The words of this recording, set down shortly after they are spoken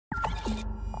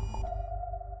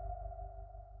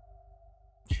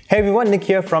Hey everyone, Nick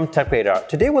here from TechRadar.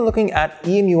 Today we're looking at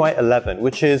EMUI 11,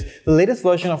 which is the latest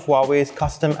version of Huawei's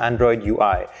custom Android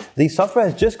UI. The software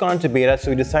has just gone into beta,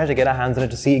 so we decided to get our hands on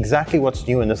it to see exactly what's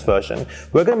new in this version.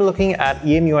 We're going to be looking at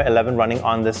EMUI 11 running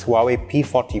on this Huawei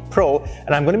P40 Pro,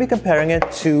 and I'm going to be comparing it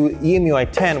to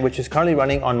EMUI 10, which is currently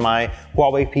running on my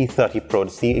Huawei P30 Pro to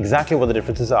see exactly what the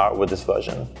differences are with this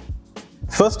version.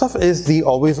 First off is the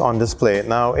always on display.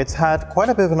 Now it's had quite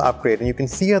a bit of an upgrade, and you can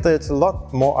see that it's a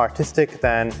lot more artistic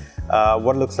than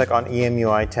what it looks like on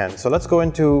EMUI 10. So let's go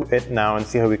into it now and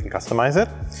see how we can customize it.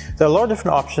 There are a lot of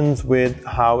different options with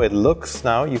how it looks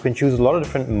now. You can choose a lot of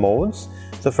different modes.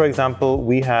 So for example,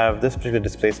 we have this particular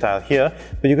display style here,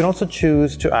 but you can also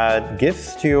choose to add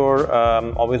GIFs to your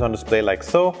always on display like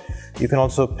so. You can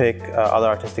also pick other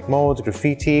artistic modes,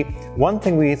 graffiti. One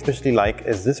thing we especially like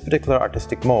is this particular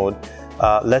artistic mode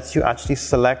lets you actually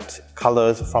select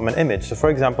colors from an image. So for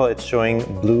example, it's showing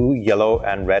blue, yellow,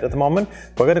 and red at the moment.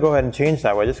 We're going to go ahead and change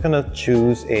that. We're just going to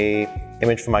choose a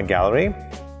image from our gallery.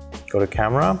 Go to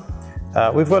camera.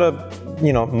 We've got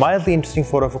a mildly interesting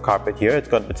photo of a carpet here. It's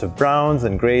got bits of browns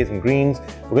and grays and greens.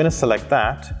 We're going to select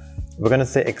that. We're going to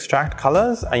say extract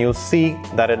colors, and you'll see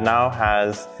that it now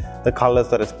has the colors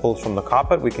that is pulled from the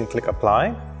carpet. We can click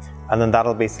apply, and then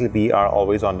that'll basically be our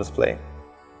always on display.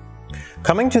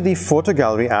 Coming to the photo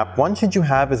gallery app, one change you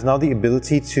have is now the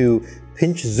ability to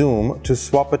pinch zoom to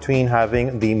swap between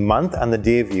having the month and the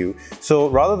day view. So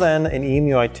rather than in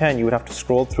EMUI 10, you would have to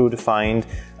scroll through to find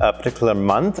a particular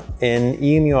month. In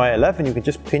EMUI 11, you can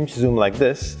just pinch zoom like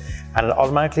this, and it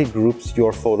automatically groups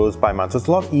your photos by month. So it's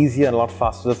a lot easier and a lot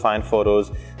faster to find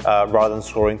photos rather than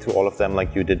scrolling through all of them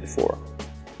like you did before.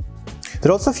 There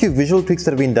are also a few visual tweaks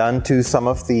that have been done to some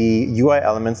of the UI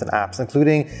elements and apps,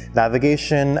 including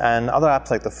navigation and other apps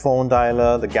like the phone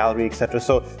dialer, the gallery, etc.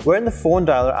 So we're in the phone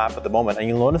dialer app at the moment, and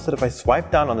you'll notice that if I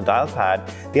swipe down on the dial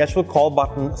pad, the actual call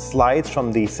button slides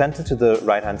from the center to the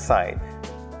right-hand side,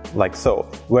 like so.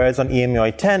 Whereas on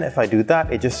EMUI 10, if I do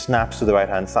that, it just snaps to the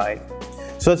right-hand side.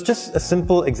 So it's just a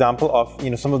simple example of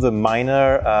some of the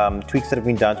minor tweaks that have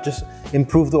been done to just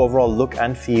improve the overall look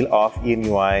and feel of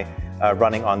EMUI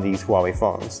running on these Huawei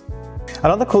phones.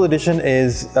 Another cool addition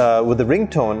is with the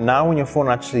ringtone. Now when your phone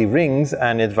actually rings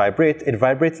and it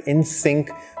vibrates in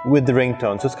sync with the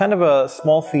ringtone. So it's kind of a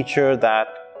small feature that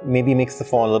maybe makes the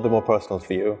phone a little bit more personal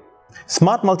for you.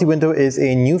 Smart Multi-Window is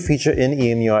a new feature in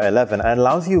EMUI 11 and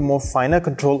allows you more finer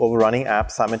control over running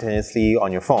apps simultaneously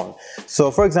on your phone. So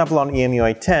for example, on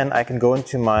EMUI 10, I can go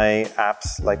into my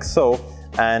apps like so,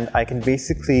 and I can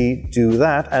basically do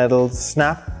that, and it'll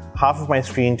snap half of my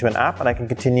screen to an app, and I can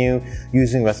continue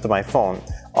using the rest of my phone.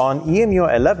 On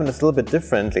EMUI 11, it's a little bit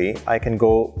differently. I can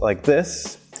go like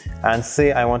this and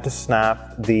say I want to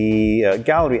snap the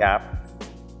gallery app.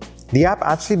 The app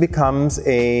actually becomes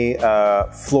a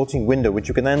floating window, which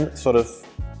you can then sort of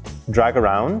drag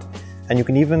around, and you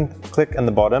can even click on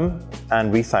the bottom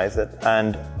and resize it.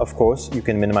 And of course, you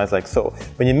can minimize like so.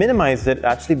 When you minimize it, it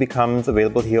actually becomes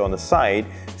available here on the side,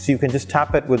 so you can just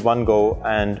tap it with one go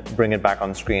and bring it back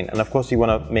on screen. And of course, you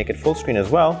want to make it full screen as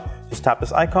well. Just tap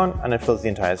this icon and it fills the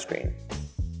entire screen.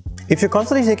 If you're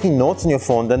constantly taking notes on your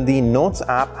phone, then the Notes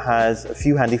app has a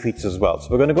few handy features as well. So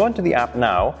we're going to go into the app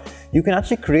now. You can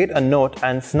actually create a note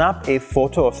and snap a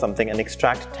photo of something and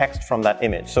extract text from that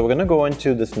image. So we're going to go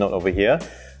into this note over here.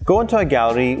 Go into our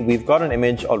gallery. We've got an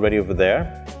image already over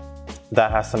there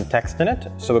that has some text in it.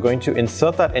 So we're going to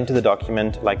insert that into the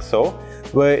document like so.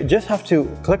 We just have to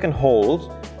click and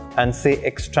hold and say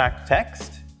extract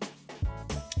text,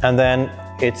 and then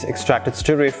it's extracted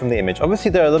straight away from the image.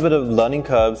 Obviously, there are a little bit of learning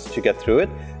curves to get through it,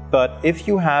 but if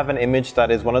you have an image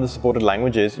that is one of the supported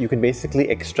languages, you can basically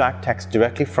extract text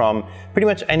directly from pretty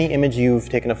much any image you've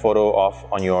taken a photo of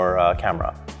on your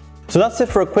camera. So that's it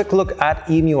for a quick look at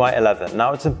EMUI 11.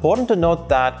 Now it's important to note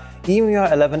that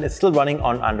EMUI 11 is still running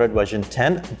on Android version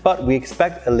 10, but we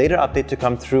expect a later update to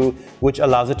come through which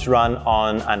allows it to run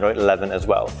on Android 11 as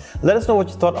well. Let us know what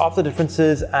you thought of the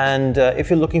differences, and if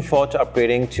you're looking forward to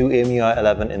upgrading to EMUI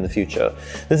 11 in the future.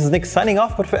 This is Nick signing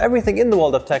off, but for everything in the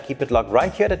world of tech, keep it locked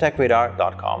right here at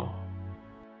techradar.com.